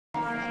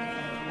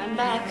I'm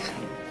back.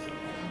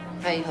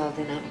 How are you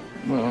holding up?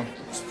 Well,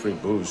 it's free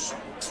booze.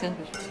 Are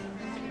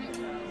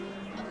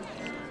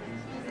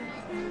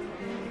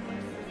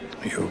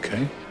you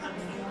okay?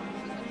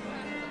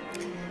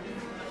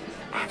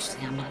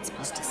 Actually, I'm not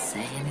supposed to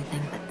say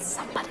anything, but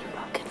somebody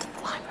broke into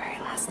the library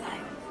last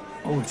night.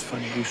 Oh, it's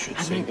funny you should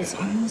say that. I mean, it's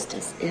almost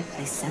as if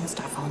they sensed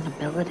our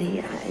vulnerability.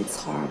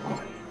 It's horrible.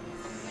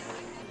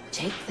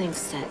 Jake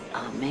thinks that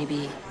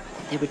maybe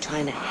they were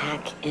trying to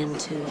hack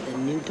into the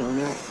new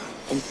donor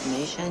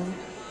information.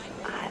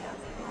 I don't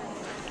know.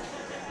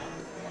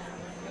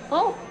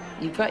 Oh,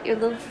 you brought your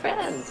little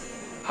friend.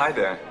 Hi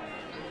there.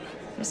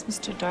 Where's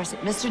Mr. Darcy?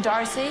 Mr.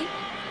 Darcy?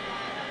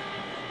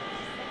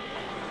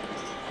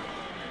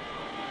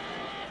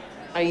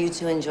 Are you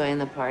two enjoying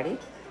the party?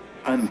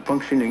 I'm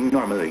functioning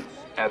normally.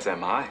 As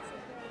am I.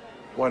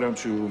 Why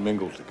don't you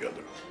mingle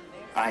together?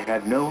 I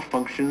have no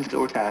functions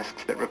or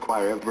tasks that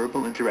require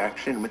verbal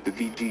interaction with the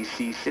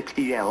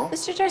VGC-60L.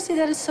 Mr. Darcy,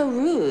 that is so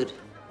rude.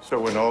 So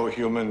when all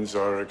humans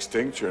are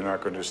extinct, you're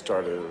not going to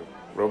start a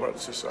robot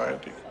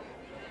society?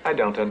 I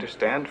don't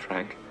understand,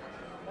 Frank.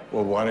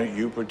 Well, why don't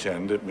you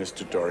pretend that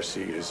Mr.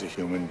 Darcy is a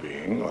human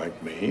being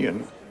like me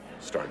and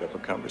start up a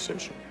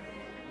conversation?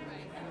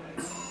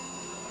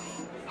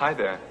 Hi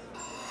there.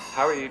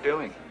 How are you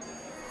doing?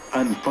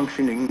 I'm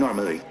functioning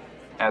normally.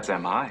 As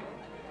am I.